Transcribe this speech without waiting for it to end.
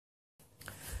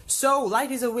So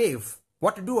light is a wave.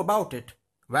 What to do about it?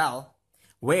 Well,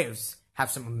 waves have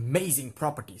some amazing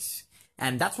properties.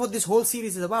 And that's what this whole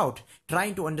series is about,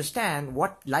 trying to understand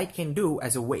what light can do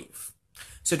as a wave.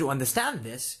 So to understand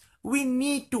this, we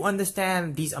need to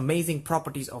understand these amazing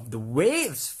properties of the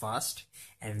waves first,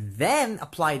 and then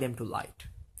apply them to light.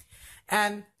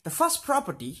 And the first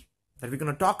property that we're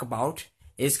going to talk about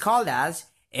is called as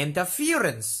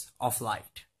interference of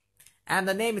light. And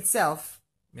the name itself,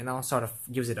 sort of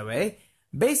gives it away.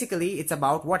 Basically, it's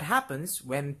about what happens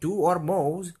when two or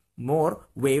more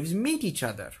waves meet each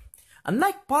other.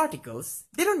 Unlike particles,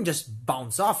 they don't just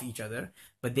bounce off each other,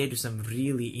 but they do some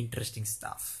really interesting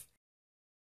stuff.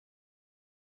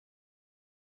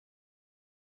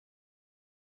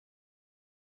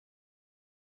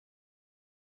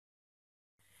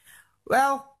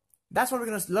 Well, that's what we're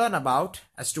going to learn about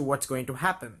as to what's going to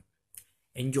happen.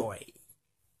 Enjoy.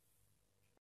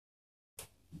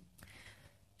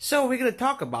 So we're going to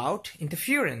talk about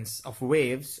interference of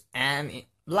waves and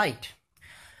light.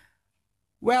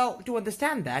 Well, to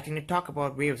understand that, you need to talk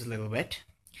about waves a little bit.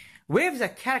 Waves are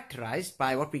characterized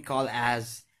by what we call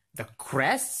as the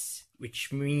crests,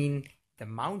 which mean the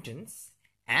mountains,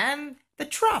 and the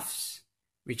troughs,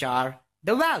 which are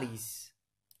the valleys.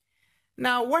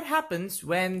 Now, what happens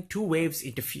when two waves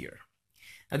interfere?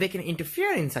 Now, they can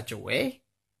interfere in such a way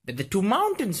that the two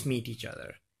mountains meet each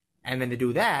other. And when they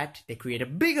do that, they create a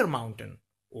bigger mountain.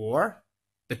 Or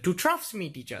the two troughs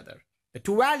meet each other, the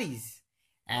two valleys,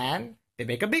 and they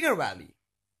make a bigger valley.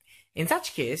 In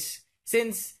such case,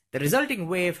 since the resulting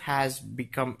wave has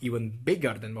become even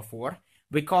bigger than before,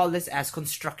 we call this as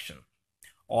construction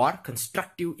or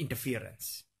constructive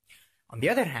interference. On the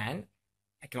other hand,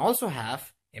 I can also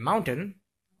have a mountain,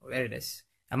 where it is,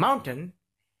 a mountain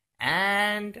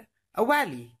and a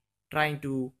valley trying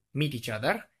to meet each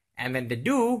other. And when they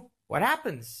do, what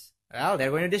happens? Well, they're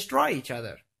going to destroy each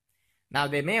other. Now,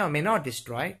 they may or may not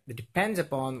destroy. It depends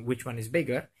upon which one is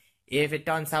bigger. If it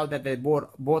turns out that they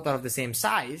both are of the same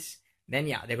size, then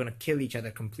yeah, they're going to kill each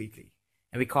other completely.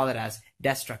 And we call it as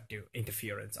destructive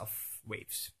interference of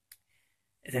waves.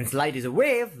 Since light is a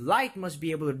wave, light must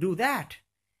be able to do that.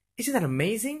 Isn't that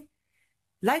amazing?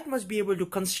 Light must be able to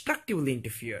constructively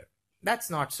interfere. That's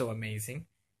not so amazing.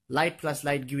 Light plus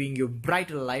light giving you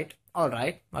brighter light,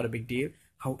 alright, not a big deal.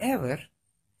 However,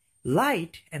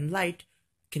 light and light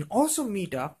can also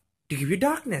meet up to give you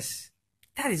darkness.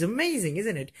 That is amazing,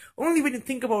 isn't it? Only when you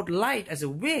think about light as a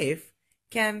wave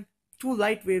can two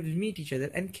light waves meet each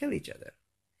other and kill each other.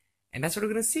 And that's what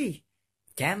we're going to see.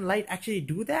 Can light actually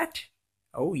do that?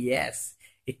 Oh yes,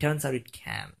 it turns out it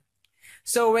can.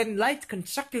 So when light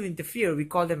constructively interfere, we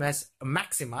call them as a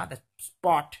maxima. That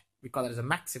spot, we call it as a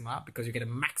maxima because you get a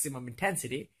maximum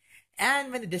intensity.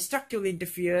 And when they destructively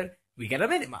interfere, we get a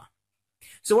minima.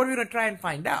 So what we're going to try and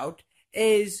find out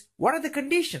is what are the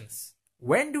conditions?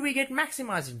 When do we get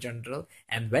maximas in general?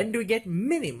 And when do we get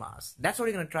minimas? That's what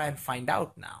we're going to try and find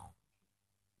out now.